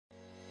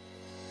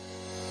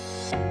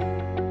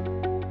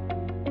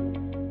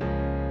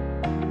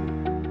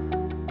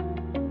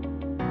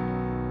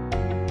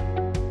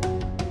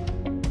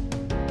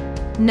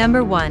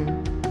Number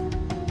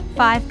 1.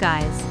 Five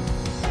Guys.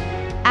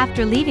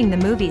 After leaving the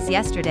movies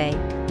yesterday,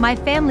 my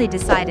family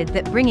decided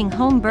that bringing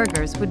home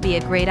burgers would be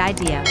a great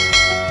idea.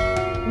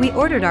 We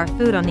ordered our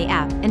food on the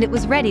app and it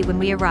was ready when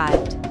we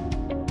arrived.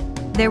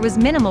 There was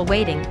minimal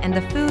waiting and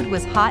the food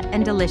was hot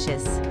and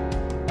delicious.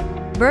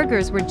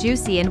 Burgers were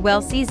juicy and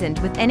well seasoned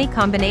with any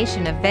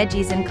combination of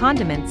veggies and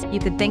condiments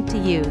you could think to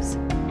use.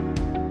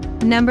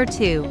 Number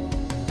 2.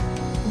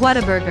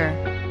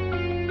 Whataburger.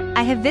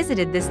 I have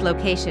visited this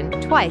location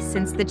twice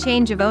since the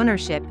change of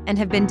ownership and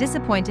have been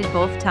disappointed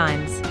both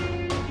times.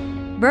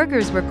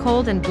 Burgers were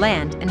cold and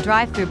bland and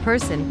drive-through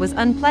person was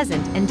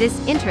unpleasant and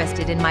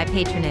disinterested in my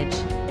patronage.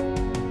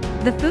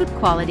 The food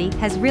quality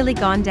has really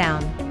gone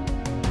down.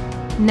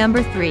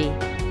 Number 3.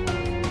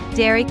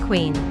 Dairy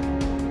Queen.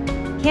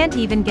 Can't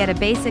even get a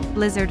basic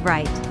blizzard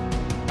right.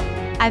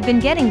 I've been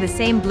getting the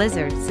same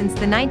blizzard since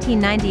the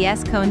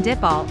 1990s cone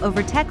dip all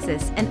over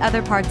Texas and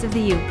other parts of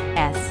the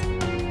U.S.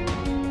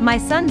 My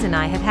sons and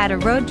I have had a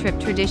road trip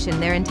tradition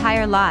their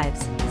entire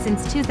lives,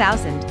 since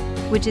 2000,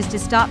 which is to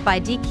stop by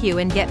DQ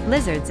and get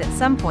blizzards at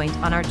some point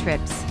on our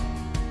trips.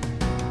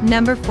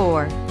 Number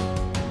 4.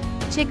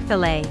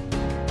 Chick-fil-A.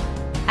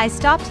 I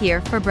stopped here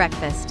for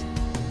breakfast.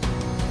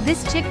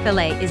 This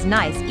Chick-fil-A is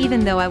nice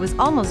even though I was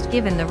almost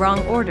given the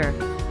wrong order,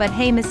 but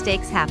hey,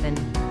 mistakes happen.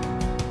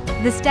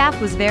 The staff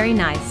was very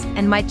nice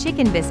and my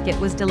chicken biscuit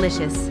was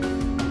delicious.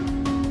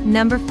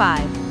 Number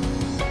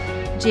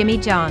 5. Jimmy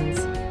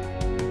John's.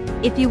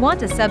 If you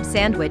want a sub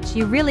sandwich,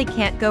 you really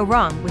can't go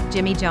wrong with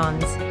Jimmy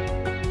John's.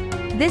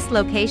 This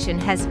location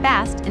has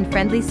fast and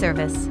friendly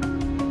service.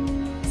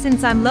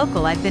 Since I'm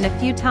local, I've been a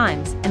few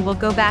times and will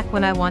go back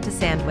when I want a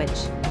sandwich.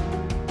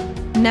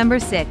 Number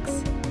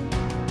 6.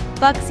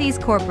 Buxy's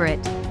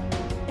Corporate.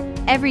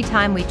 Every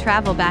time we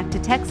travel back to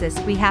Texas,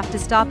 we have to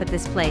stop at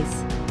this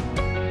place.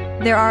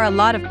 There are a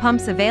lot of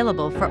pumps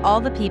available for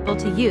all the people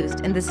to use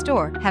and the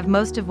store have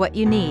most of what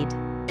you need.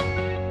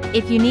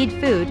 If you need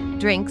food,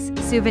 drinks,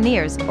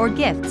 souvenirs, or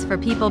gifts for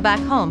people back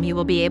home, you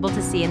will be able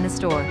to see in the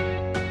store.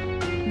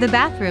 The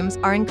bathrooms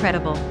are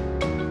incredible.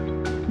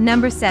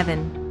 Number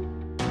 7.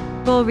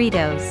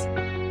 Burritos.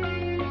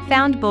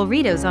 Found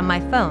burritos on my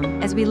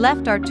phone as we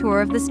left our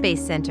tour of the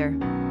Space Center.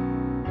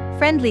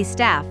 Friendly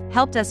staff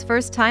helped us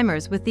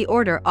first-timers with the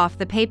order off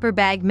the paper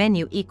bag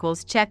menu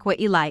equals check what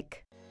you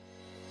like.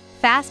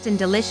 Fast and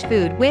delish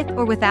food with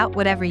or without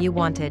whatever you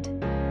wanted.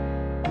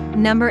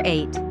 Number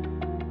 8.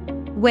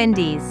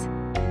 Wendy's.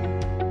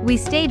 We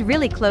stayed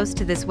really close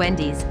to this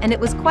Wendy's and it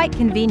was quite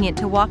convenient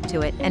to walk to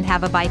it and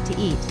have a bite to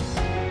eat.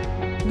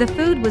 The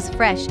food was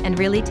fresh and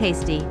really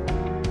tasty.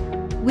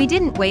 We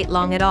didn't wait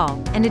long at all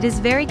and it is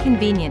very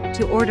convenient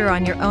to order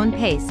on your own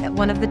pace at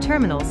one of the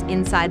terminals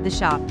inside the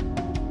shop.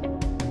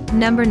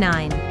 Number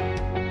 9.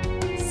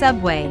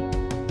 Subway.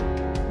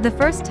 The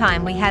first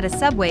time we had a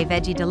Subway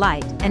Veggie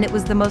Delight and it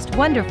was the most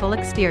wonderful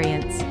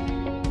experience.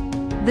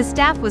 The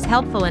staff was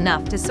helpful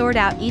enough to sort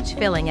out each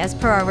filling as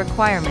per our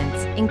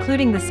requirements,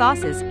 including the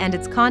sauces and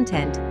its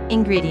content,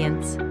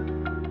 ingredients.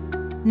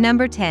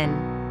 Number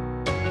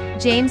 10.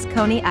 James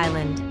Coney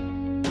Island.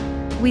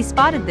 We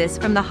spotted this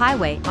from the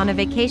highway on a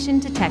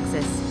vacation to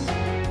Texas.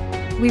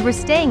 We were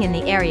staying in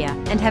the area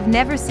and have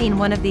never seen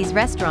one of these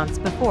restaurants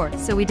before,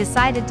 so we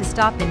decided to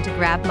stop in to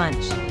grab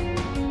lunch.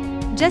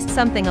 Just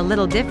something a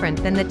little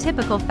different than the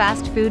typical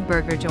fast food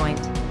burger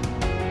joint.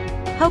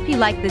 Hope you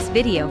like this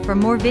video. For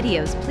more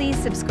videos, please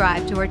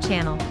subscribe to our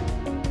channel.